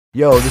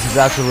Yo, this is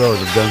Axl Rose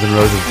of Guns N'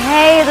 Roses.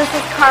 Hey, this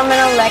is Carmen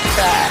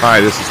Electra. Hi,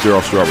 this is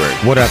Daryl Strawberry.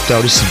 What up,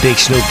 though? This is Big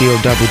Snoop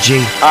Double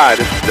G. Hi,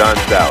 this is John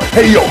Sally.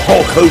 Hey, yo,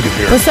 Hulk Hogan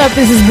here. What's up?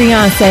 This is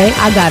Beyonce.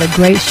 I got a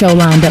great show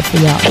lined up for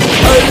y'all.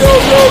 Hey,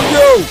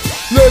 yo.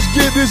 Let's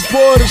get this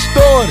party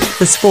started.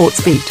 The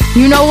Sports Beat.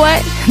 You know what?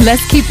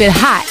 Let's keep it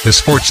hot. The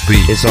Sports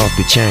Beat. It's off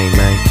the chain,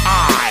 man.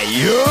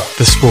 Yeah.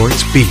 The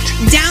Sports Beat.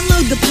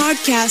 Download the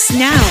podcast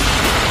now.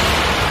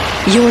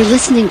 You're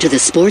listening to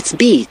The Sports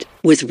Beat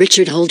with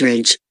Richard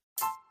Holdridge.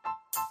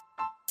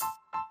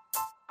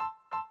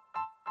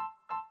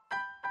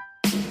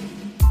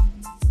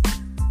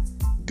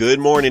 Good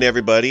morning,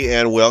 everybody,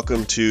 and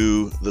welcome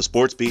to the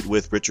Sports Beat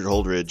with Richard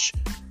Holdridge.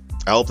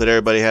 I hope that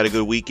everybody had a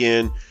good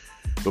weekend.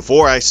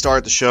 Before I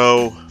start the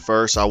show,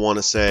 first I want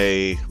to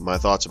say my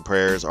thoughts and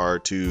prayers are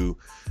to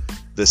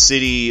the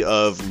city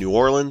of New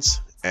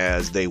Orleans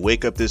as they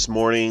wake up this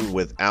morning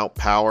without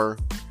power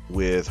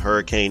with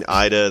Hurricane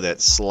Ida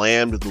that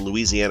slammed the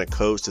Louisiana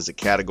coast as a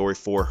Category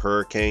 4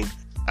 hurricane.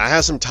 I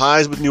have some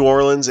ties with New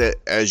Orleans.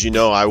 As you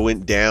know, I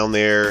went down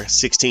there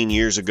 16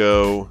 years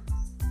ago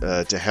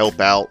to help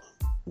out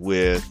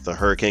with the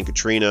Hurricane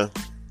Katrina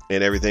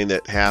and everything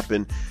that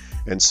happened.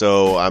 And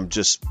so I'm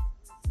just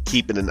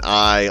keeping an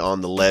eye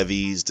on the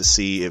levees to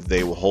see if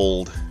they will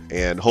hold,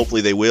 and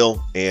hopefully they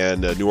will,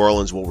 and New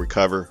Orleans will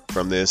recover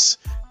from this.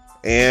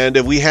 And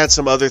we had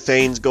some other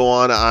things go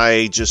on.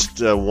 I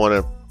just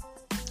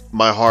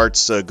my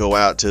hearts go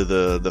out to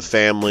the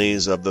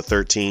families of the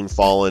 13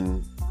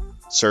 fallen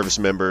service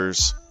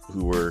members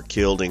who were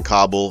killed in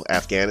Kabul,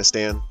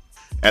 Afghanistan.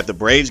 At the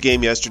Braves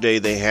game yesterday,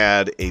 they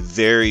had a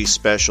very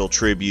special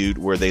tribute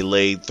where they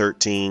laid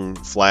 13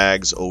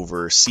 flags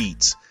over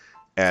seats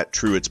at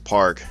Truett's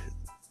Park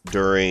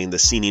during the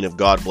singing of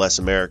God Bless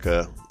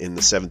America in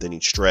the 7th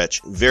inning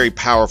stretch. Very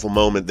powerful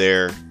moment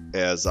there,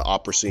 as the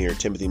opera singer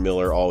Timothy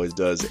Miller always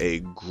does a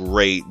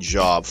great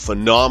job,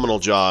 phenomenal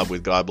job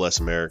with God Bless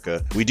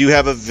America. We do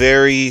have a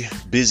very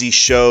busy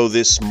show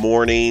this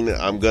morning.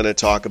 I'm going to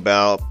talk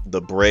about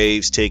the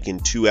Braves taking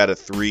 2 out of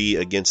 3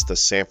 against the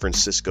San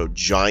Francisco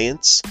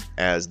Giants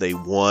as they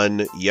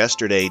won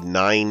yesterday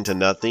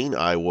 9-0.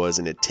 I was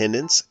in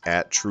attendance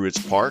at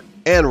Truett's Park.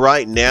 And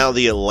right now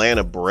the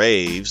Atlanta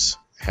Braves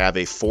have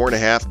a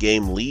 4.5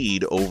 game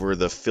lead over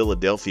the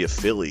Philadelphia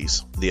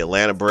Phillies. The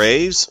Atlanta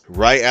Braves,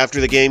 right after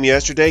the game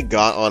yesterday,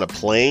 got on a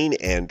plane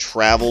and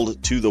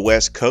traveled to the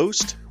West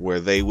Coast,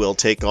 where they will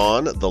take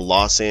on the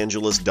Los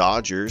Angeles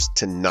Dodgers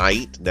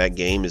tonight. That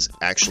game is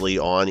actually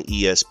on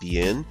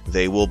ESPN.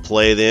 They will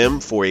play them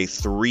for a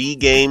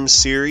 3-game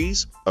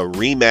series, a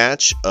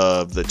rematch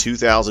of the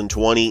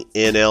 2020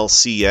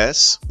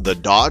 NLCS. The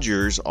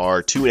Dodgers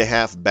are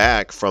 2.5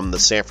 back from the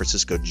San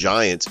Francisco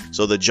Giants,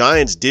 so the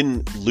Giants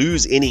didn't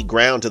lose any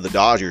ground to the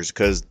Dodgers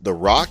because the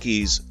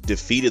Rockies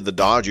defeated the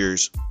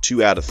Dodgers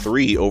 2 out of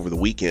 3 over the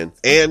weekend.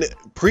 And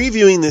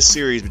previewing this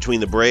series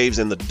between the Braves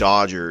and the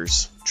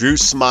Dodgers, Drew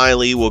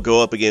Smyly will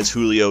go up against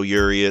Julio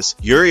Urias.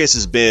 Urias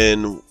has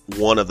been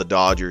one of the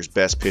Dodgers'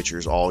 best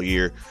pitchers all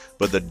year,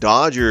 but the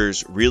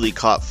Dodgers really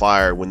caught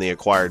fire when they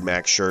acquired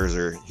Max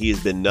Scherzer. He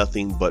has been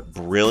nothing but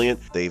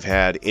brilliant. They've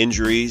had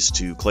injuries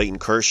to Clayton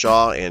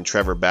Kershaw, and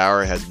Trevor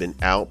Bauer has been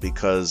out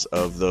because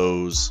of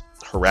those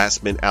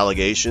harassment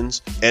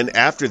allegations. And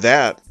after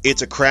that,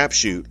 it's a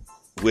crapshoot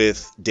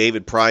with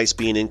David Price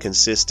being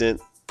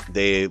inconsistent.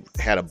 They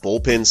had a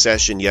bullpen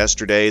session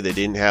yesterday. They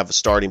didn't have a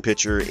starting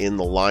pitcher in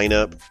the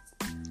lineup.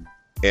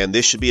 And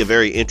this should be a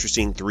very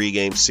interesting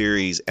 3-game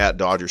series at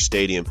Dodger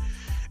Stadium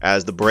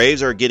as the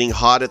Braves are getting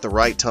hot at the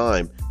right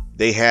time.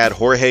 They had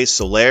Jorge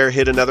Soler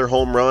hit another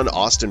home run.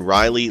 Austin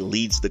Riley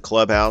leads the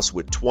clubhouse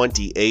with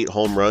 28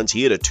 home runs.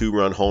 He hit a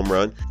 2-run home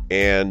run.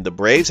 And the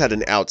Braves had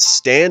an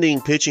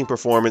outstanding pitching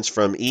performance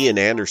from Ian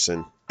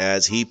Anderson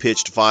as he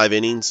pitched 5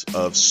 innings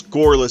of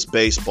scoreless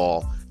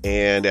baseball.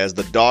 And as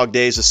the dog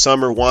days of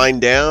summer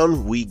wind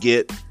down, we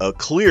get a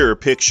clearer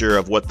picture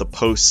of what the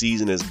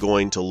postseason is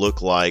going to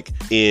look like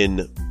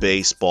in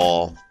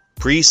baseball.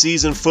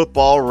 Preseason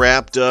football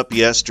wrapped up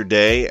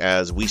yesterday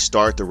as we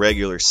start the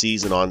regular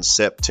season on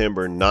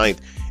September 9th.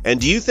 And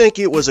do you think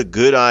it was a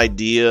good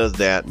idea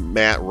that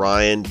Matt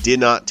Ryan did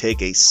not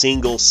take a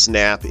single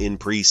snap in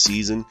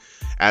preseason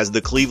as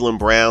the Cleveland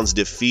Browns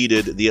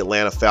defeated the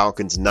Atlanta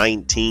Falcons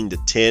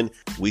 19-10?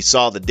 We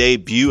saw the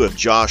debut of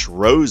Josh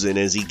Rosen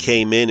as he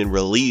came in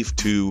relief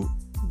to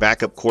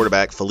backup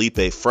quarterback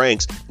Felipe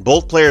Franks.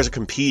 Both players are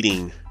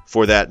competing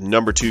for that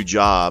number 2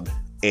 job.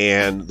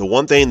 And the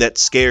one thing that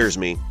scares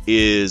me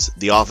is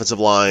the offensive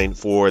line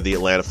for the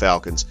Atlanta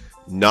Falcons.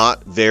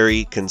 Not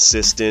very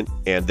consistent,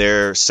 and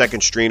their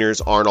second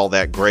stringers aren't all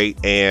that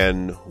great.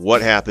 And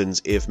what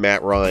happens if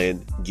Matt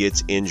Ryan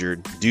gets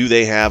injured? Do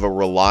they have a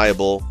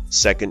reliable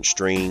second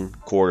string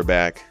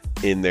quarterback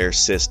in their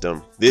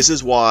system. This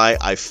is why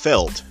I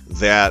felt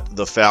that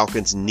the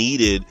Falcons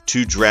needed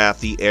to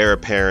draft the heir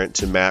apparent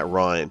to Matt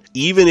Ryan.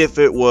 Even if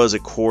it was a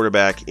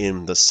quarterback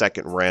in the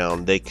second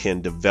round, they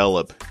can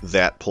develop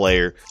that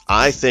player.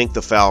 I think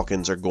the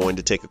Falcons are going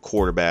to take a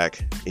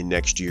quarterback in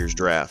next year's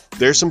draft.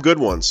 There's some good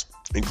ones,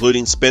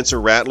 including Spencer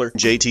Rattler,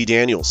 JT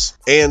Daniels,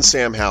 and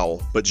Sam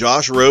Howell. But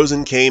Josh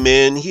Rosen came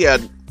in. He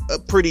had a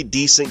pretty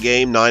decent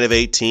game, 9 of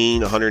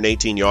 18,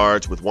 118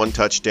 yards with 1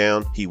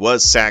 touchdown. He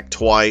was sacked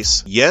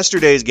twice.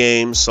 Yesterday's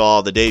game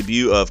saw the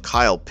debut of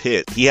Kyle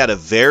Pitt. He had a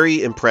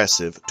very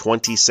impressive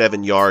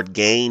 27-yard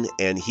gain,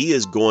 and he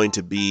is going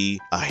to be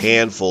a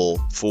handful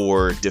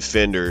for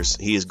defenders.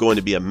 He is going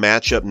to be a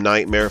matchup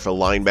nightmare for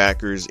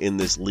linebackers in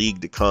this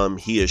league to come.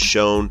 He has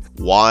shown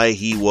why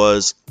he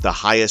was the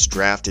highest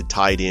drafted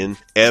tight end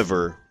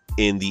ever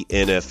in the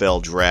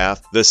NFL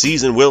draft. The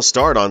season will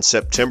start on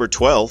September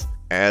 12th.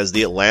 As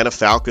the Atlanta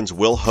Falcons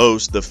will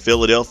host the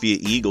Philadelphia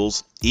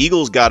Eagles.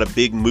 Eagles got a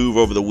big move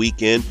over the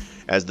weekend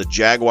as the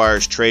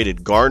Jaguars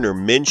traded Gardner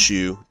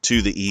Minshew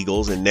to the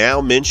Eagles, and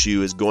now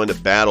Minshew is going to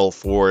battle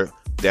for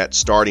that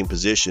starting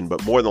position,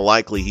 but more than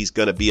likely he's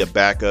going to be a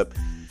backup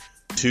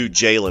to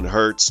Jalen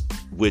Hurts,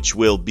 which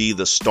will be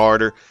the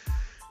starter.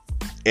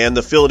 And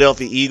the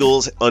Philadelphia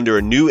Eagles under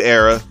a new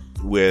era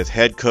with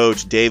head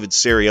coach David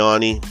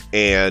Sirianni,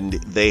 and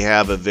they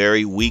have a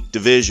very weak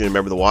division.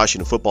 Remember, the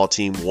Washington football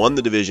team won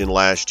the division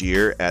last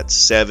year at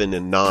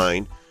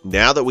 7-9.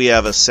 Now that we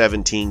have a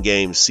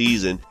 17-game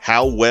season,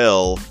 how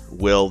well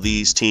will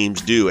these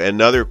teams do?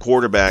 Another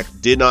quarterback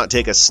did not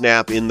take a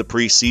snap in the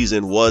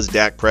preseason was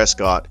Dak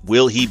Prescott.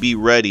 Will he be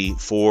ready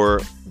for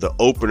the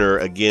opener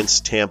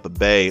against Tampa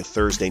Bay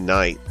Thursday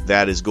night?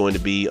 That is going to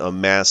be a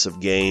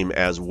massive game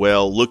as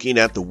well. Looking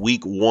at the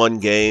Week 1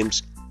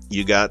 games,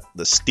 you got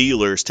the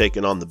Steelers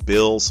taking on the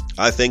Bills.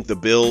 I think the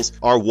Bills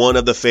are one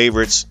of the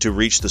favorites to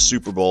reach the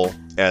Super Bowl,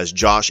 as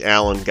Josh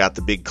Allen got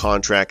the big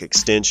contract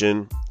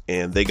extension,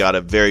 and they got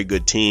a very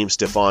good team.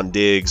 Stephon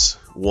Diggs,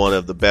 one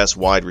of the best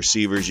wide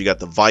receivers. You got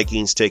the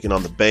Vikings taking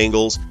on the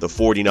Bengals, the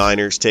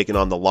 49ers taking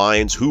on the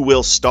Lions. Who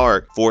will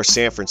start for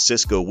San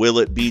Francisco? Will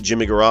it be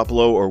Jimmy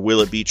Garoppolo or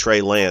will it be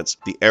Trey Lance?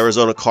 The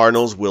Arizona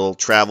Cardinals will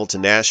travel to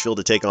Nashville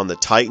to take on the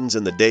Titans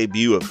in the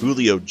debut of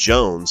Julio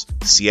Jones.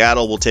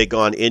 Seattle will take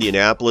on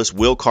Indianapolis.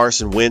 Will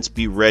Carson Wentz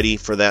be ready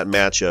for that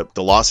matchup?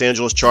 The Los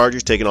Angeles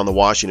Chargers taking on the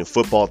Washington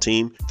football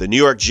team. The New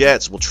York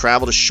Jets will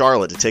travel to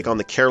Charlotte to take on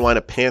the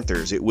Carolina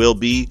Panthers. It will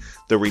be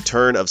the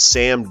return of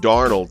Sam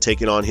Darnold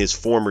taking on his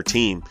former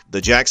team. The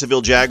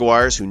Jacksonville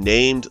Jaguars, who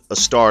named a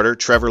starter,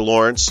 Trevor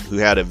Lawrence, who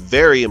had a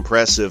very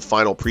impressive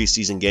final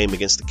preseason game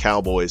against the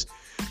Cowboys,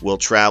 will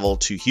travel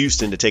to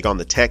Houston to take on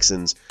the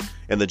Texans.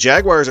 And the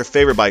Jaguars are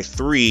favored by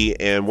 3,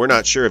 and we're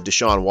not sure if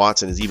Deshaun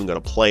Watson is even going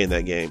to play in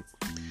that game.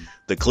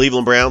 The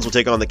Cleveland Browns will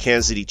take on the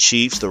Kansas City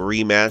Chiefs, the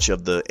rematch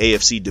of the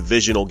AFC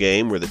divisional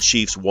game where the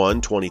Chiefs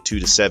won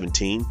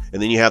 22-17.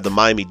 And then you have the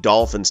Miami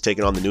Dolphins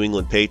taking on the New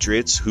England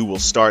Patriots. Who will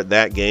start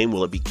that game?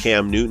 Will it be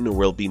Cam Newton or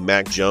will it be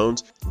Mac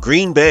Jones?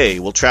 Green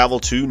Bay will travel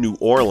to New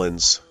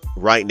Orleans.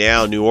 Right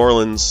now, New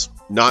Orleans,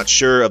 not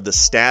sure of the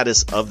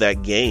status of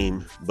that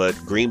game, but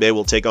Green Bay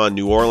will take on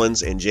New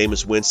Orleans, and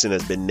Jameis Winston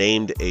has been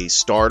named a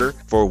starter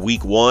for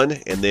Week 1.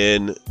 And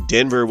then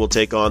Denver will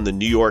take on the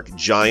New York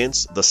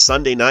Giants. The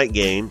Sunday night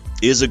game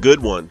is a good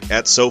one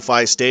at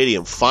SoFi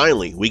Stadium.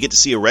 Finally, we get to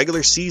see a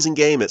regular season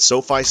game at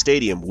SoFi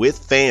Stadium with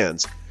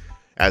fans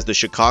as the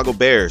Chicago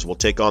Bears will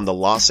take on the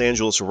Los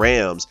Angeles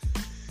Rams.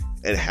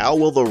 And how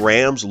will the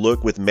Rams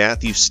look with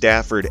Matthew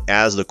Stafford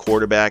as the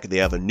quarterback? They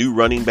have a new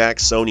running back,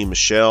 Sony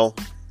Michel.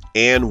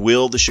 And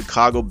will the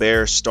Chicago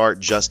Bears start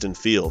Justin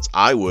Fields?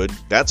 I would.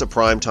 That's a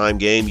primetime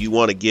game. You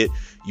want to get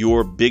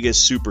your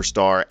biggest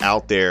superstar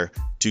out there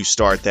to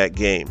start that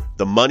game.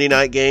 The Monday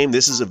night game,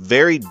 this is a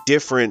very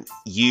different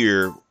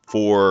year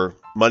for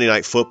Monday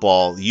Night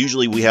Football.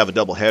 Usually we have a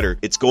doubleheader.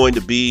 It's going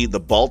to be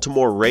the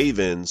Baltimore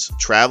Ravens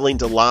traveling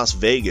to Las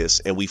Vegas,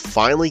 and we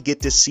finally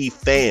get to see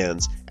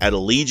fans at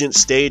Allegiant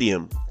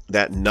Stadium,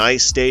 that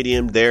nice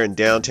stadium there in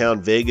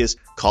downtown Vegas.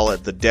 Call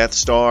it the Death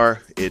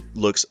Star. It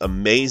looks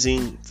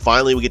amazing.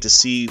 Finally, we get to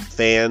see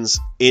fans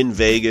in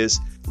Vegas.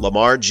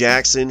 Lamar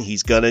Jackson,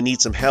 he's going to need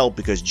some help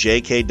because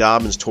J.K.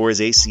 Dobbins tore his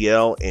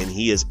ACL and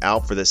he is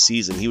out for the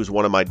season. He was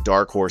one of my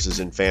dark horses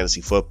in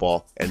fantasy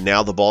football. And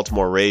now the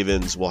Baltimore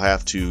Ravens will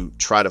have to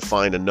try to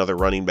find another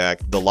running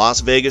back. The Las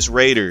Vegas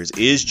Raiders,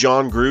 is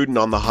John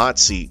Gruden on the hot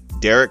seat?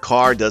 Derek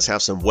Carr does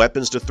have some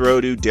weapons to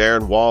throw to.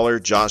 Darren Waller,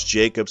 Josh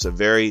Jacobs, a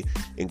very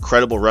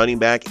incredible running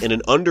back, and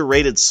an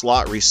underrated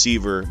slot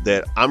receiver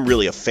that I'm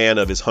really a fan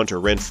of is Hunter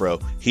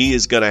Renfrow. He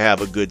is going to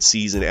have a good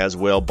season as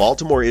well.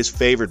 Baltimore is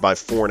favored by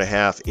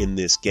 4.5 in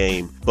this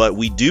game. But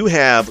we do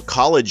have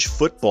college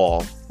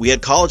football. We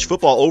had college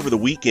football over the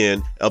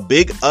weekend. A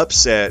big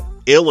upset.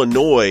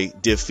 Illinois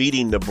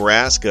defeating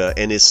Nebraska,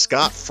 and is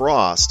Scott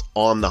Frost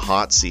on the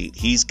hot seat?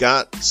 He's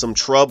got some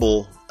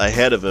trouble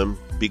ahead of him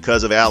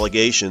because of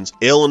allegations.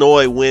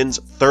 Illinois wins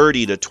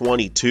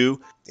 30-22.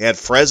 Had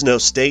Fresno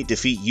State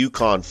defeat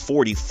UConn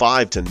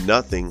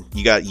 45-0.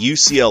 You got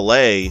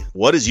UCLA.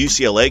 What is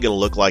UCLA going to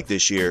look like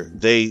this year?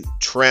 They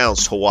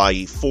trounced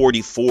Hawaii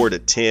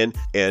 44-10.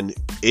 And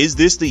is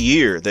this the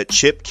year that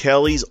Chip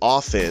Kelly's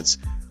offense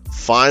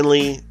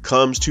finally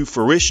comes to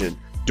fruition?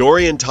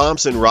 Dorian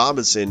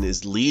Thompson-Robinson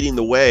is leading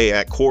the way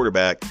at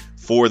quarterback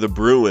for the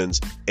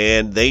Bruins,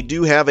 and they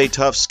do have a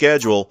tough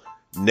schedule.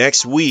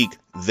 Next week,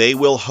 they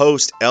will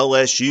host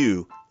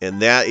LSU,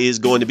 and that is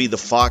going to be the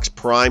Fox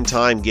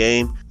primetime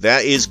game.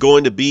 That is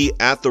going to be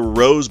at the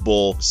Rose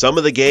Bowl. Some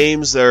of the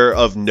games that are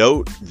of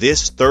note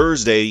this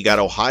Thursday, you got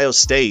Ohio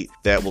State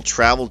that will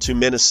travel to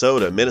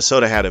Minnesota.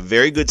 Minnesota had a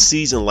very good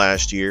season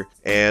last year,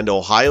 and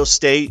Ohio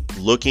State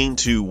looking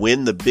to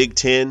win the Big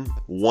Ten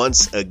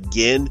once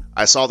again.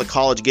 I saw the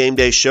College Game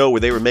Day show where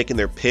they were making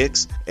their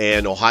picks,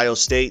 and Ohio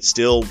State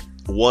still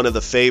one of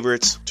the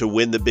favorites to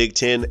win the Big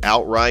Ten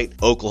outright.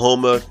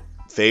 Oklahoma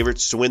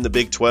favorites to win the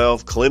Big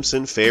 12.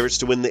 Clemson favorites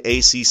to win the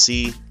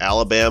ACC.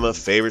 Alabama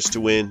favorites to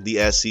win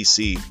the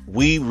SEC.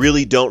 We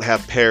really don't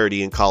have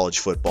parity in college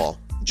football.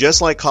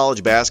 Just like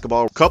college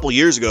basketball, a couple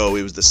years ago,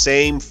 it was the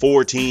same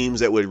four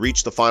teams that would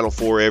reach the Final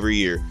Four every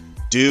year.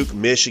 Duke,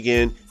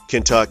 Michigan,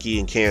 Kentucky,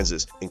 and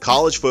Kansas. In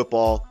college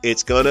football,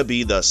 it's going to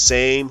be the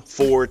same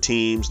four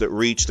teams that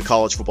reach the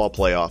college football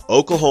playoff.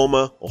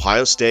 Oklahoma,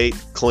 Ohio State,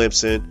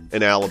 Clemson,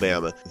 and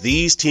Alabama.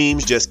 These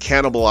teams just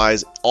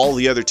cannibalize all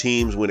the other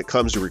teams when it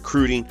comes to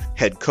recruiting,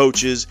 head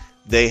coaches.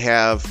 They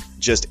have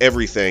just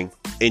everything.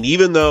 And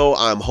even though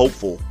I'm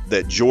hopeful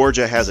that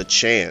Georgia has a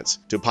chance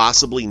to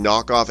possibly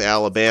knock off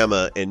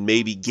Alabama and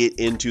maybe get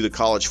into the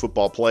college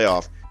football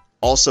playoff,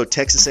 also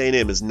Texas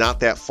A&M is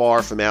not that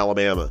far from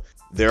Alabama.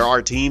 There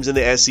are teams in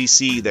the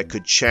SEC that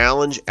could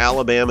challenge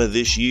Alabama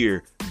this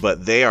year,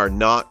 but they are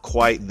not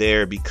quite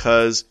there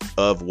because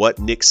of what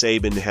Nick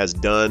Saban has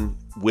done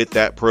with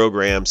that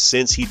program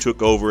since he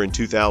took over in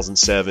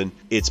 2007.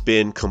 It's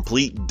been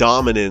complete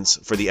dominance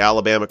for the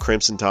Alabama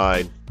Crimson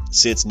Tide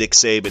since Nick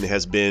Saban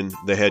has been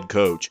the head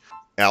coach.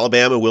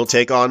 Alabama will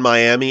take on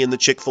Miami in the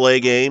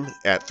Chick-fil-A game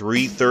at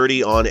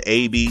 3:30 on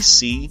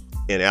ABC.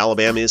 And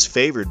Alabama is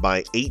favored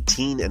by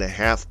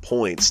 18.5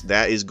 points.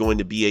 That is going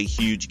to be a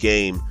huge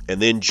game. And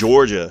then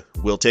Georgia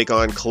will take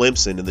on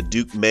Clemson in the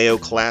Duke Mayo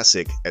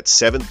Classic at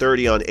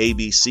 7:30 on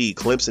ABC.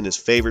 Clemson is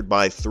favored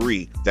by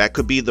 3. That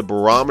could be the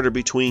barometer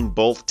between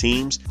both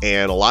teams.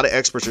 And a lot of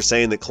experts are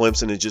saying that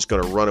Clemson is just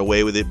going to run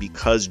away with it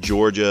because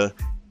Georgia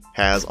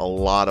has a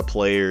lot of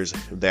players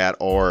that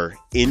are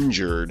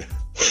injured.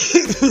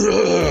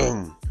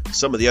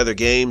 Some of the other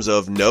games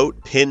of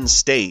note, Penn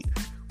State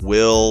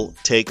will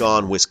take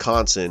on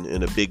Wisconsin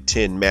in a Big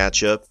Ten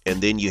matchup.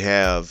 And then you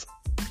have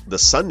the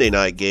Sunday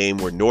night game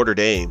where Notre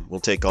Dame will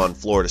take on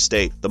Florida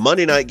State. The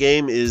Monday night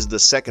game is the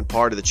second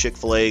part of the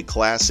Chick-fil-A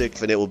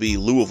Classic, and it will be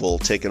Louisville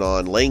taking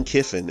on Lane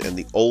Kiffin and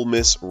the Ole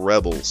Miss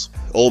Rebels.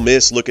 Ole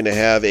Miss looking to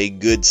have a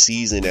good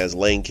season as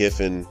Lane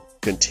Kiffin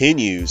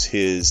continues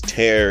his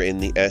tear in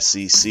the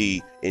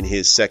SEC in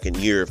his second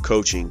year of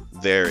coaching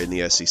there in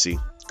the SEC.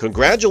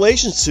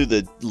 Congratulations to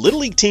the Little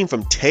League team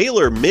from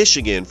Taylor,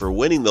 Michigan for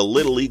winning the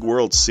Little League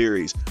World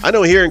Series. I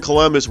know here in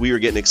Columbus we were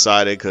getting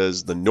excited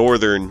because the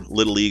Northern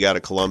Little League out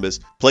of Columbus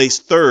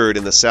placed third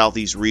in the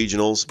Southeast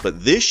Regionals,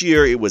 but this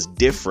year it was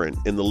different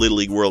in the Little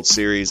League World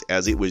Series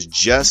as it was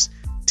just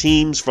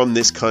teams from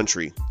this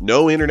country,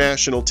 no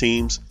international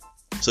teams.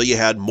 So you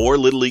had more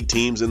Little League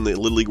teams in the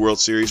Little League World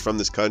Series from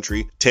this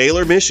country.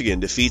 Taylor, Michigan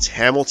defeats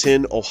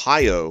Hamilton,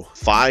 Ohio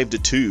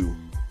 5-2.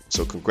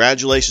 So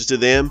congratulations to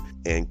them,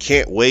 and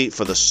can't wait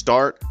for the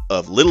start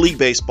of Little League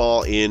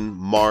Baseball in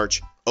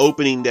March.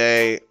 Opening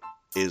day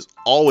is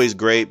always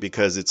great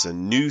because it's a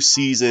new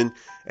season,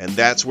 and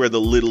that's where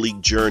the Little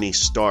League journey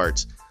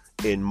starts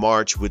in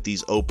March with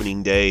these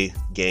opening day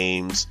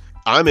games.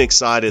 I'm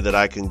excited that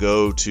I can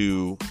go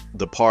to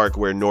the park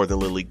where Northern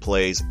Little League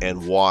plays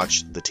and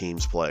watch the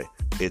teams play.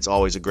 It's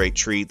always a great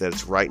treat that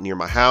it's right near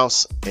my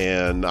house,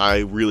 and I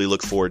really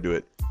look forward to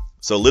it.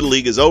 So Little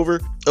League is over.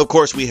 Of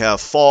course, we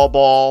have fall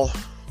ball.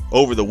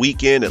 Over the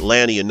weekend,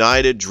 Atlanta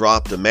United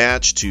dropped a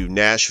match to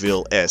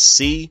Nashville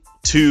SC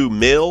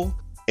 2-0,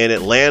 and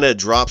Atlanta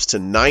drops to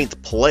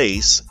 9th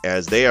place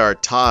as they are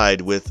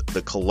tied with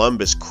the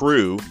Columbus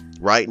Crew.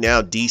 Right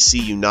now,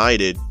 DC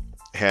United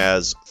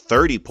has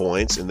 30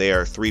 points, and they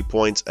are 3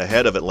 points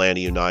ahead of Atlanta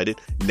United.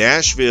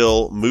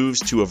 Nashville moves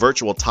to a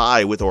virtual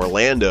tie with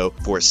Orlando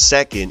for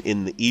second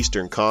in the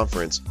Eastern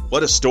Conference.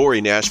 What a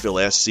story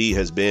Nashville SC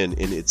has been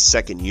in its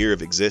second year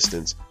of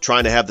existence,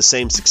 trying to have the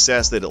same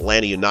success that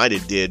Atlanta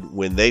United did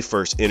when they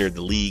first entered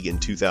the league in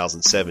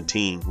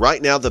 2017.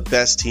 Right now, the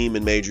best team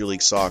in Major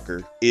League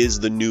Soccer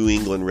is the New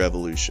England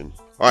Revolution.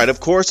 All right,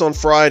 of course, on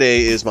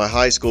Friday is my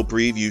high school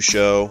preview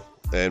show.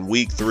 And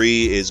week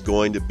 3 is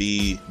going to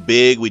be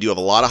big. We do have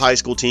a lot of high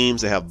school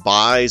teams that have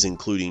byes,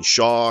 including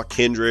Shaw,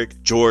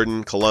 Kendrick,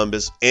 Jordan,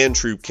 Columbus, and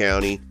Troup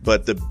County.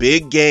 But the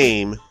big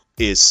game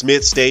is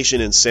Smith Station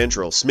and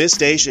Central. Smith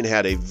Station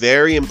had a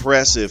very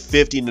impressive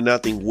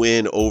 50-0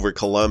 win over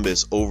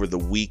Columbus over the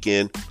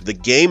weekend. The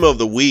game of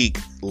the week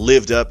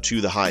lived up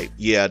to the hype.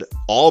 You had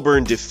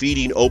Auburn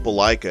defeating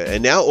Opelika,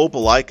 and now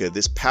Opelika,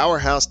 this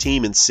powerhouse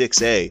team in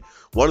 6A,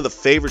 one of the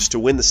favorites to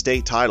win the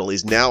state title,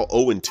 is now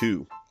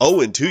 0-2.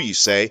 0-2, you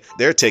say?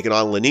 They're taking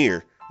on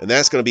Lanier, and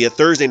that's going to be a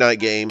Thursday night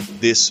game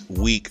this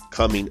week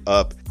coming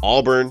up.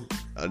 Auburn,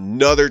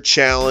 another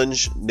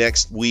challenge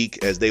next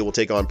week as they will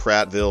take on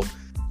Prattville.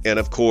 And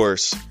of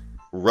course,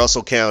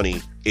 Russell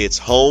County, its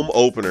home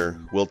opener,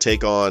 will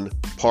take on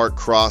Park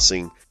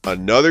Crossing,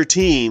 another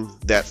team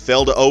that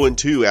fell to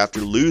 0-2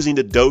 after losing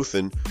to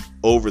Dothan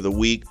over the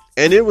week.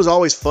 And it was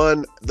always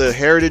fun. The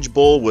Heritage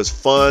Bowl was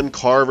fun.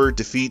 Carver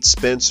defeats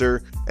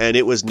Spencer, and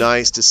it was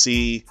nice to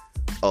see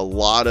a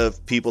lot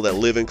of people that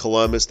live in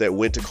Columbus that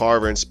went to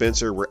Carver and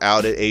Spencer were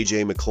out at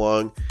A.J.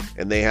 McClung,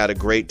 and they had a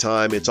great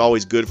time. It's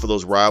always good for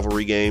those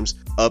rivalry games.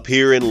 Up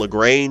here in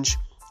LaGrange,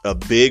 a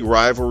big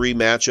rivalry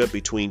matchup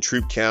between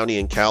Troup County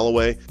and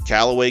Callaway.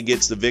 Callaway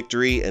gets the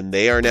victory, and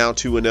they are now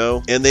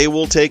 2-0, and they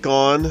will take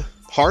on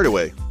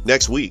Hardaway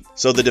next week.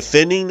 So the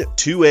defending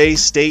 2A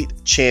state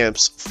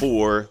champs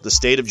for the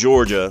state of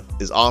Georgia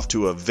is off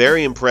to a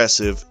very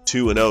impressive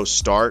 2-0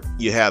 start.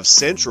 You have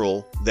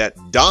Central that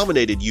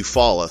dominated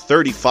Eufaula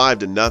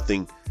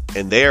 35-0,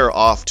 and they're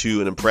off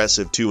to an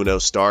impressive 2-0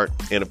 start.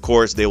 And of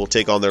course, they will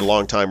take on their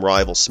longtime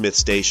rival Smith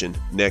Station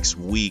next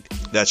week.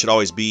 That should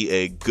always be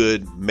a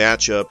good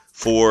matchup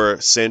for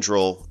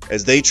Central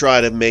as they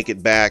try to make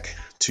it back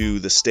to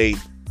the state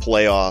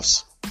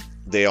playoffs.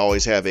 They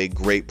always have a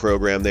great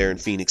program there in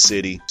Phoenix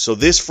City. So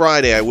this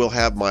Friday, I will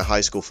have my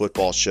high school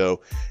football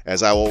show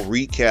as I will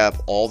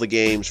recap all the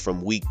games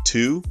from week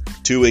 2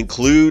 to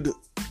include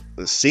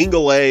the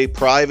single A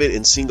private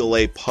and single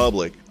A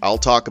public. I'll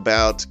talk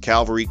about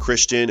Calvary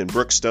Christian and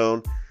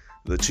Brookstone,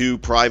 the two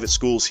private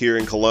schools here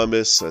in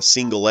Columbus,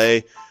 single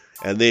A,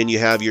 and then you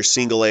have your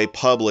single A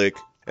public,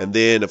 and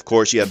then of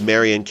course you have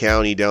Marion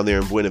County down there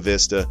in Buena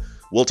Vista.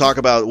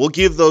 We'll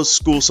give those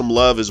schools some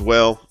love as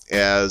well,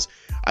 as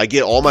I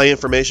get all my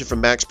information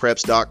from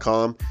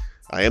maxpreps.com.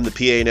 I am the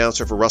PA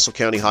announcer for Russell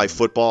County High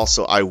football,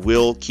 so I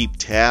will keep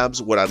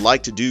tabs. What I'd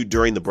like to do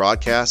during the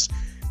broadcast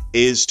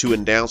is to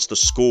announce the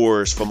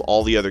scores from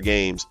all the other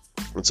games.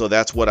 And so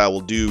that's what I will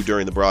do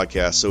during the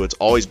broadcast. So it's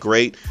always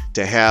great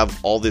to have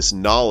all this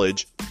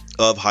knowledge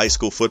of high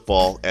school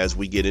football as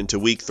we get into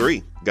week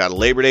 3. Got a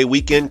Labor Day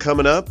weekend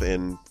coming up,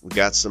 and we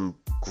got some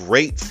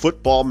great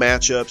football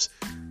matchups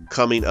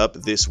coming up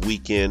this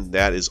weekend.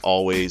 That is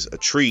always a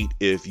treat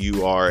if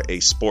you are a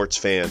sports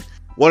fan.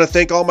 Want to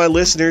thank all my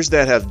listeners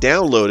that have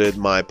downloaded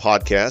my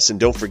podcast, and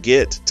don't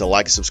forget to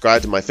like and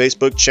subscribe to my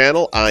Facebook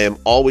channel. I am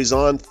always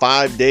on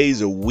 5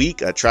 days a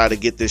week. I try to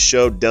get this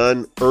show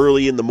done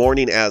early in the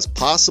morning as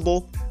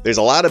possible. There's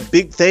a lot of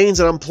big things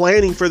that I'm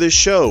planning for this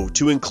show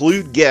to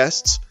include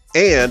guests,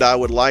 and I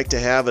would like to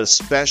have a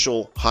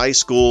special high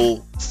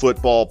school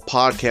football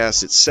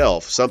podcast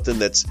itself, something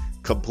that's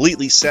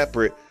completely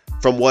separate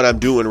from what I'm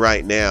doing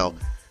right now.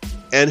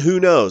 And who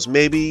knows,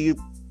 maybe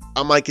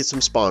I might get some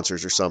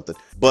sponsors or something.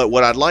 But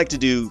what I'd like to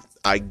do,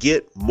 I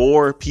get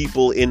more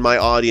people in my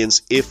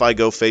audience if I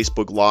go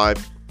Facebook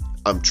Live.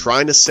 I'm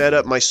trying to set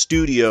up my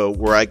studio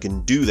where I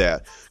can do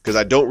that, because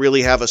I don't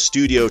really have a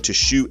studio to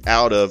shoot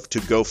out of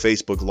to go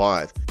Facebook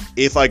Live.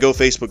 If I go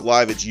Facebook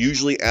Live, it's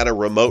usually at a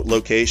remote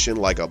location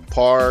like a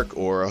park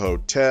or a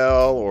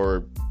hotel,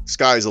 or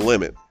sky's the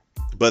limit.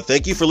 But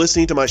thank you for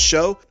listening to my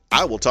show.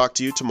 I will talk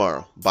to you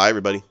tomorrow. Bye,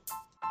 everybody.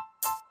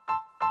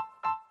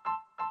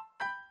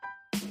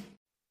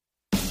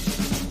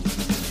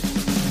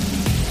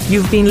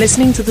 You've been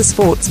listening to The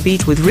Sports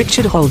Beat with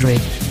Richard Holdridge.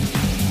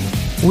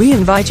 We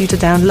invite you to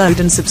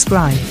download and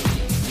subscribe.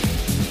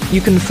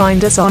 You can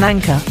find us on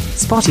Anchor,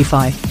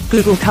 Spotify,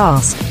 Google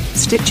Cast,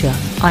 Stitcher,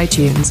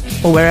 iTunes,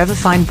 or wherever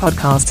fine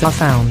podcasts are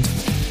found.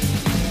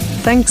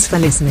 Thanks for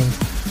listening.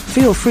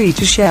 Feel free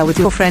to share with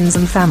your friends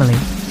and family.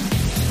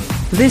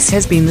 This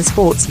has been The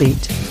Sports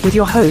Beat with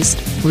your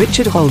host,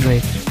 Richard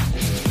Holdridge.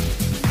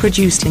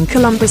 Produced in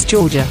Columbus,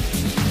 Georgia.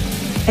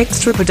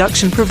 Extra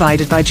production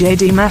provided by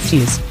J.D.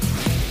 Matthews.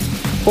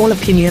 All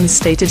opinions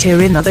stated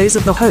herein are those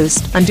of the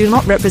host and do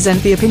not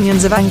represent the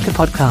opinions of Anchor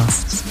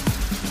Podcasts.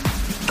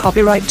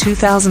 Copyright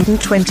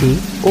 2020,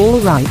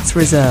 all rights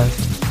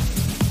reserved.